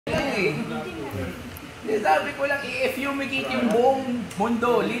eh. Sabi ko lang, i-fumigate yung buong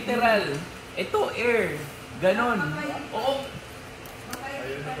mundo, literal. Ito, air. Ganon. Oo.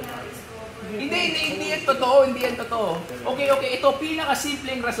 Hindi yan totoo, hindi yan totoo. Okay, ito,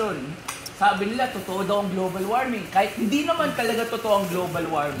 pinaka-simpleng rason. Sabi nila, totoo daw ang global warming. Kahit hindi naman talaga totoo ang global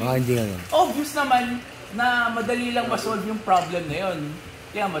warming. Hindi naman. Obvious naman na madali lang ma-solve yung problem na yun.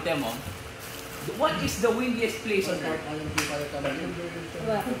 Tiyan mo. What is the windiest place on Earth?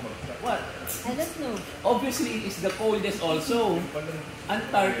 What? I don't know. Obviously, it is the coldest also.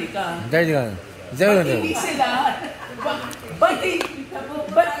 Antarctica. But hindi sila.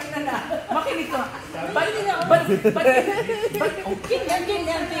 Makinig ka.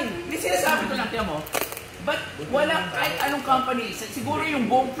 Hindi sinasabi ko lang, tiyan mo. But wala kahit anong company, siguro yung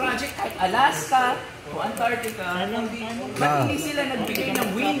buong project, kahit Alaska o Antarctica, but hindi sila nagbigay ng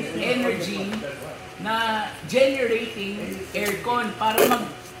wind energy na generating aircon para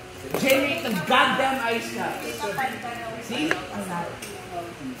mag-generate ng goddamn ice cap. See?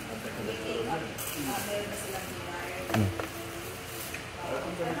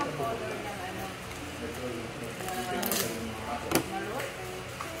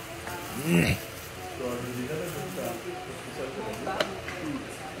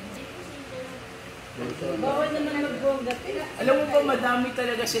 Bawal naman magbongga. Alam mo ba, madami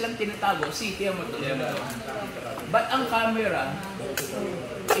talaga silang tinatago. See, tiyan mo to. But ang camera,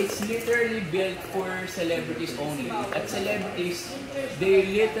 it's literally built for celebrities only. At celebrities, they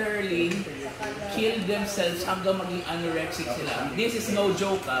literally kill themselves hanggang maging anorexic sila. This is no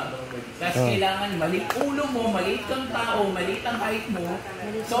joke, Kasi kailangan maliit ulo mo, maliit kang tao, maliit ang height mo,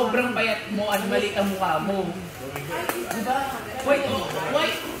 sobrang payat mo at maliit ang mukha mo. Diba? Why?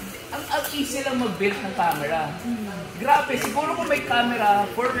 Ang easy lang mag-build ng camera. Grabe, siguro kung may camera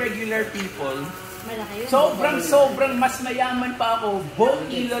for regular people, sobrang mas mayaman pa ako, both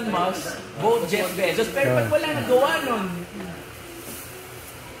Elon Musk, both Jeff Bezos, pero ba't wala nagawa nun?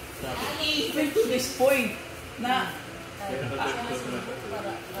 Even to this point, na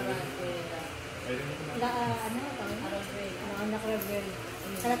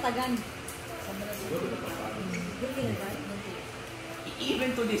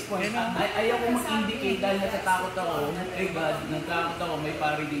even to this point, ayaw ko mag-indicate dahil natatakot ako, God, natatakot ako, may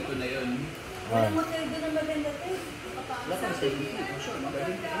pari dito na yun. Wala mo kayo doon ang maganda tayo.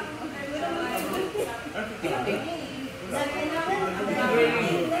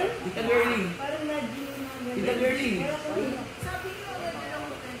 Tita Girlie.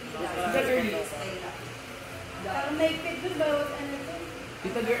 Parang may pit doon bawat ano to.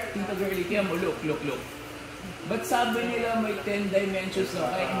 Tita Girlie, kaya mo, look. But sabi nila may 10 dimensions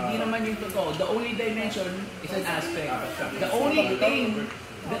na, kahit hindi naman yung totoo. The only dimension is an aspect. The only thing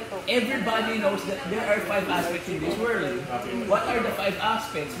that everybody knows that there are 5 aspects in this world. What are the 5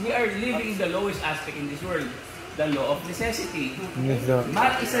 aspects? We are living the lowest aspect in this world. The law of necessity.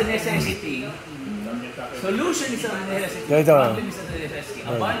 Math is a necessity. Solution is a necessity. Problem is a necessity.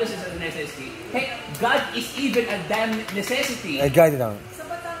 Abundance is a necessity. Hey, God is even a damn necessity. I got it down.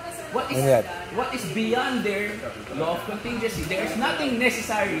 What is beyond their law of contingency? There's nothing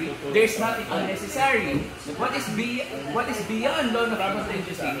necessary. There's nothing unnecessary. What is beyond law of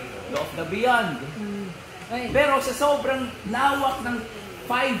contingency? Law of the beyond. Pero sa sobrang lawak ng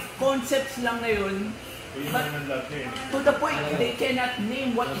 5 concepts lang ngayon, but to the point they cannot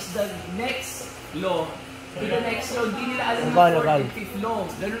name what is the next law. In the next law, hindi nila alam yung 4th and 5th law.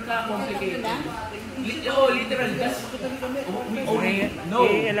 Ganun ka complicated. Literal. We only know.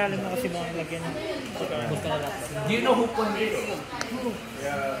 Ilalim na kasi mga lagyan. Do you know who convinced?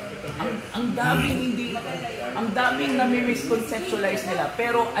 Ang daming nami-misconceptualize nila.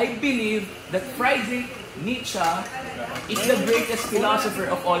 Pero I believe that Friedrich Nietzsche is the greatest philosopher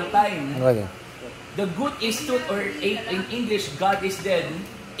of all time. The good is truth, or in English, God is dead,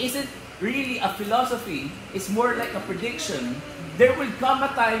 isn't really a philosophy. It's more like a prediction. There will come a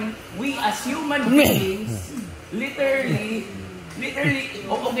time we as human beings literally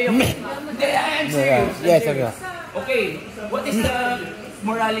okay. I'm serious. Yes. Okay, what is the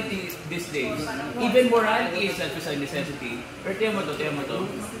morality these days? Even morality is a necessity. Pero tiyan mo to.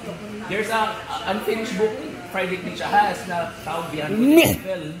 There's a unfinished book Friedrich Nietzsche has na tawag Beyond Good and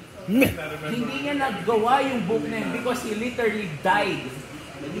Evil. Hindi niya nagawa yung book na yun because he literally died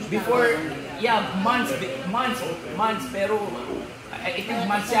before, months, pero I think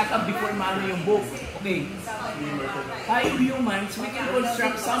months yata before maano yung book. Okay, tayo humans, we can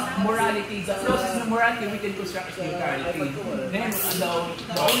construct some morality. The closest na morality we can construct is neutrality. Then, the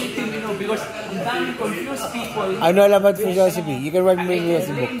only thing we know, because ang daming confused people, I know about philosophy. You can write me a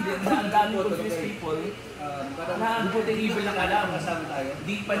book. ang daming confused people, na good and evil na kalaman.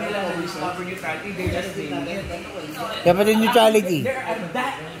 Di pa nila na-discover neutrality, they're just saying it. Dapat yung neutrality. There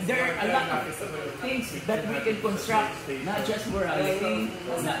are a lot of things that we can construct, not just morality,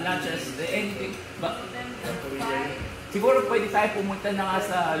 not just anything, but siguro pwede tayo pumunta na nga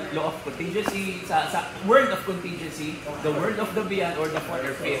sa law of contingency, sa world of contingency, the world of the beyond, or the fourth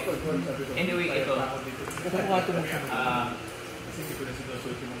or fifth. Anyway, ito.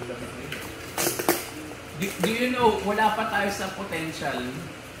 Do you know, wala pa tayo sa potential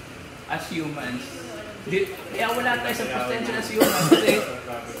as humans. Kaya wala tayo sa potential as humans kasi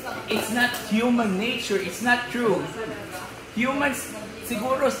it's not human nature, it's not true. Humans,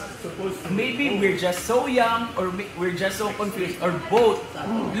 siguro, maybe we're just so young or we're just so confused or both.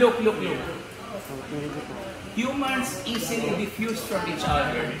 Look. Humans easily diffuse from each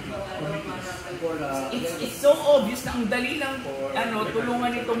other. It's so obvious na ang dali lang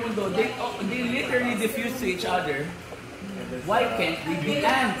tulungan itong mundo. They literally diffuse to each other. Why can't we be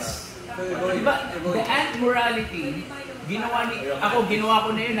ants? Diba, the ant morality, ginawa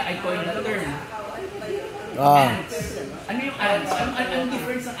ko na yun na I coined the term. Ants. Ano yung ants? Ang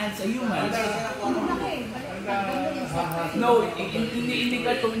difference ng ants sa humans? No, hindi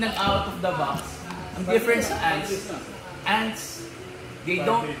ka tuminang out of the box. Ang difference sa ants, they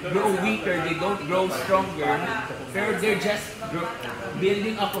don't grow weaker, they don't grow stronger, pero they're just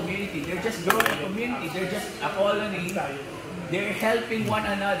building a community. They're just growing a community. They're just a colony. They're helping one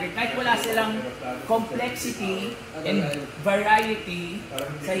another. Kahit wala silang complexity and variety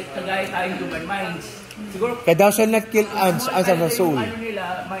sa kagaya tayong human minds. Siguro, thou shall not kill ants as of a soul. Ano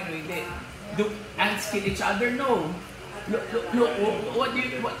nila, hindi. Do ants kill each other? No. Look, what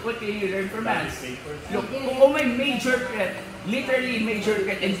can you learn from ants? Look, kung may major threat, literally major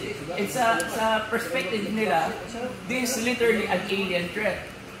threat, and it's sa perspective nila, this is literally an alien threat.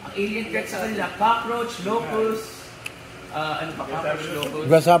 Ang alien threat sa kanila, cockroach, locust, cockroach, locust?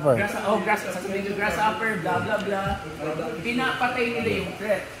 Grasshopper. Grasshopper, blah, blah, blah. Pinapatay nila yung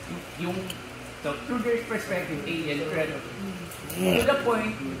threat. So, through their perspective, alien threat. To the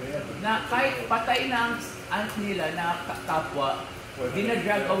point na kahit patay na ang ant nila na kapwa,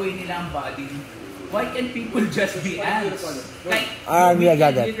 dinadrag away nila ang body. Why can people just be ants? Like, we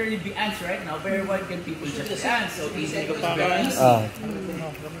can literally be ants right now, but why can people just be ants? So, easy to very easy.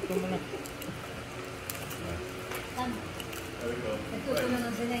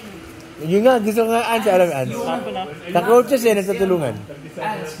 Yun nga, gusto nga ants, alam ants. Cockroaches nagtutulungan.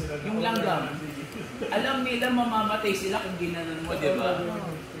 Ants, yung langgam. Alam nila mamamatay sila kung ginanon mo, di ba?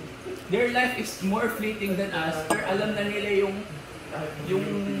 Their life is more fleeting than us, pero alam na nila yung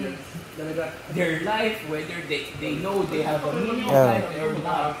their life, whether they know they have a meaning of life or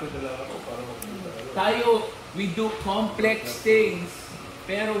not. Tayo, we do complex things,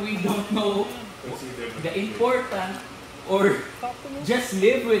 pero we don't know the important or just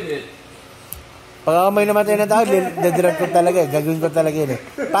live with it. Pag ako may namatay na tao, dadrag ko talaga, gagawin ko talaga yun eh.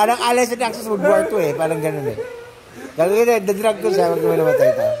 Parang Alice in Access World War II eh, parang ganun eh. Gagawin na, dadrag ko siya pag may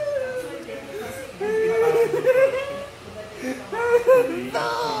namatay tao.